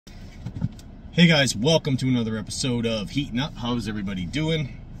Hey guys, welcome to another episode of Heating Up. How's everybody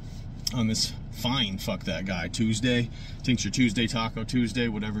doing on this fine fuck that guy Tuesday? Tincture Tuesday, Taco Tuesday,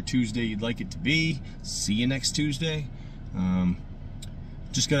 whatever Tuesday you'd like it to be. See you next Tuesday.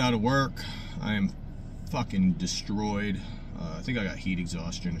 Just got out of work. I am fucking destroyed. I think I got heat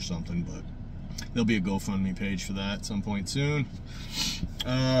exhaustion or something, but there'll be a GoFundMe page for that at some point soon.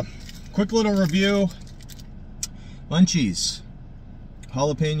 Quick little review. Munchies.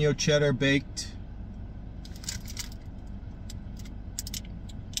 Jalapeño Cheddar baked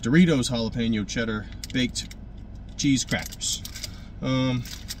Doritos Jalapeño Cheddar baked cheese crackers.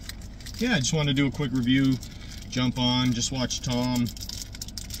 Yeah, I just wanted to do a quick review. Jump on, just watch Tom.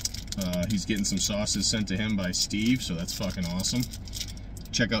 He's getting some sauces sent to him by Steve, so that's fucking awesome.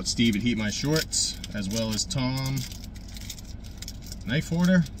 Check out Steve at Heat My Shorts, as well as Tom. Knife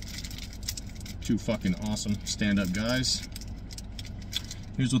Order. Two fucking awesome stand-up guys.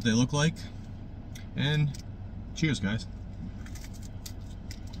 Here's what they look like, and cheers, guys.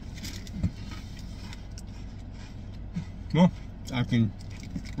 Well, I can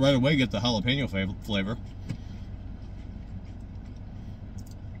right away get the jalapeno flavor.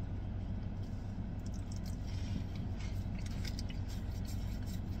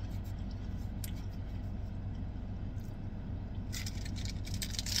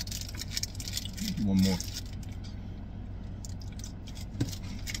 One more.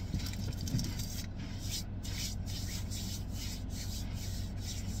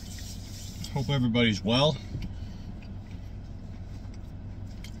 Hope everybody's well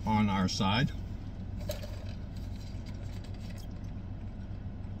on our side.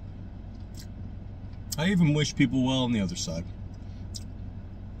 I even wish people well on the other side.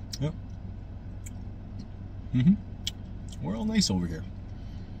 Yep. We're all nice over here.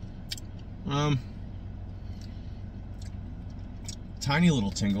 Tiny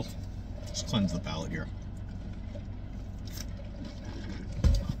little tingle. Just cleanse the palate here.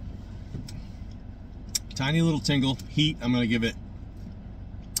 Tiny little tingle. Heat, I'm going to give it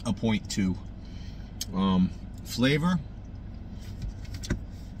a 0.2. Flavor,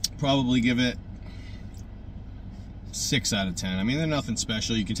 probably give it 6 out of 10. I mean, they're nothing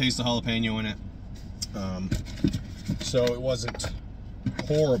special. You can taste the jalapeno in it. So it wasn't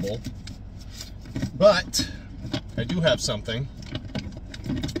horrible. But I do have something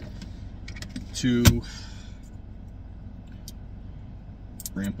to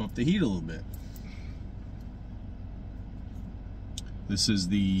ramp up the heat a little bit. This is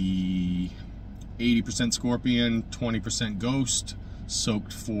the 80% Scorpion, 20% Ghost,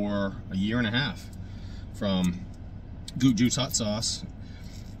 soaked for a year and a half from Goot Juice Hot Sauce.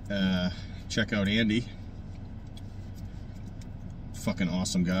 Check out Andy. Fucking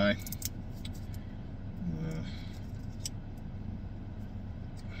awesome guy.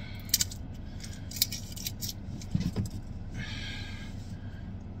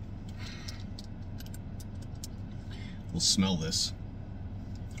 We'll smell this.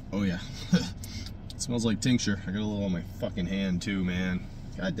 Oh yeah, it smells like tincture. I got a little on my fucking hand too, man.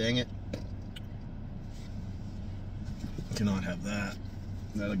 God dang it. Cannot have that.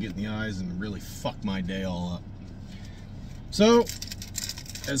 That'll get in the eyes and really fuck my day all up. So,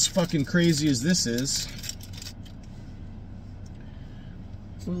 as fucking crazy as this is,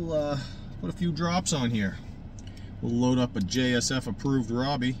 we'll put a few drops on here. We'll load up a JSF approved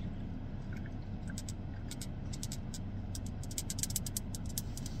Robbie.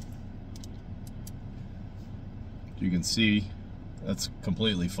 You can see that's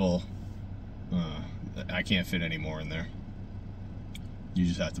completely full. I can't fit any more in there. You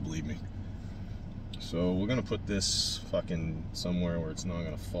just have to believe me. So we're gonna put this fucking somewhere where it's not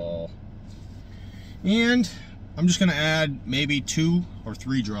gonna fall. And I'm just gonna add maybe 2 or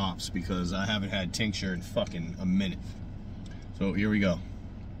 3 drops because I haven't had tincture in fucking a minute. So here we go.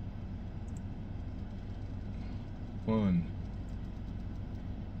 1,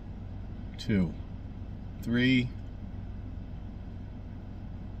 2, 3,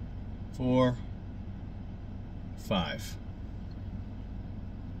 4, 5.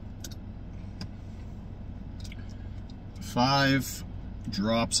 5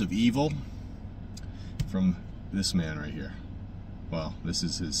 drops of evil from this man right here. Well, this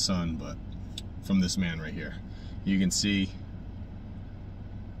is his son, but from this man right here. You can see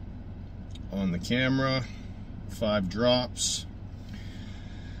on the camera, 5 drops.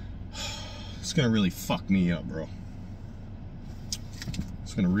 It's gonna really fuck me up, bro.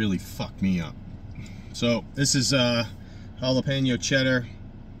 It's gonna really fuck me up. So this is jalapeno cheddar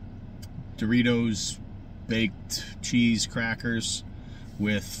Doritos baked cheese crackers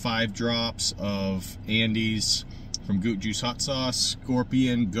with 5 drops of Andy's from Goot Juice Hot Sauce,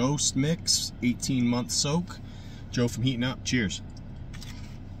 Scorpion Ghost Mix, 18-month soak. Joe from Heating Up, cheers.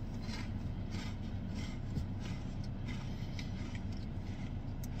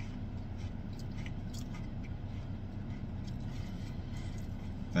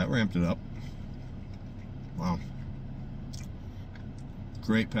 That ramped it up. Wow.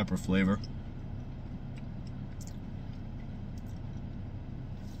 Great pepper flavor.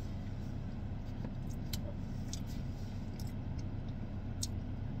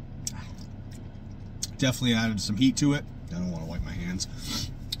 Definitely added some heat to it. I don't want to wipe my hands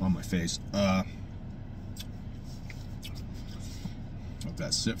on my face. Let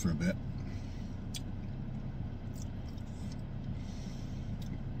that sit for a bit.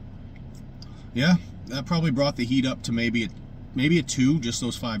 Yeah, that probably brought the heat up to maybe a 2, just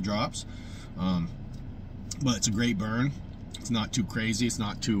those 5 drops. But it's a great burn. It's not too crazy. It's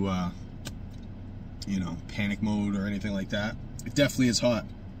not too, you know, panic mode or anything like that. It definitely is hot.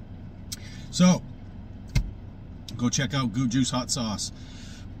 So, go check out Goot Juice Hot Sauce.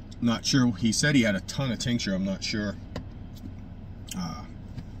 Not sure, he said he had a ton of tincture. I'm not sure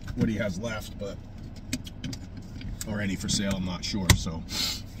what he has left, but or any for sale, I'm not sure. So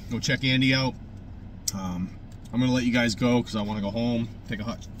go check Andy out. I'm gonna let you guys go because I want to go home, take a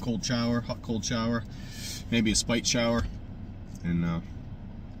hot cold shower, maybe a spite shower, and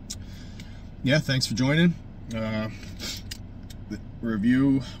yeah, thanks for joining. The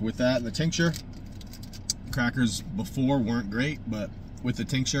review with that and the tincture. Crackers before weren't great, but with the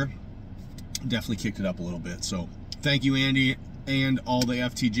tincture, definitely kicked it up a little bit. So thank you, Andy, and all the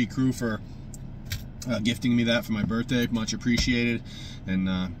FTG crew for gifting me that for my birthday. Much appreciated. And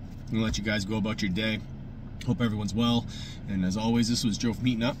I'm gonna let you guys go about your day. Hope everyone's well. And as always, this was Joe from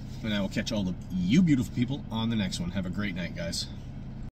Heating Up, and I will catch all of you beautiful people on the next one. Have a great night, guys.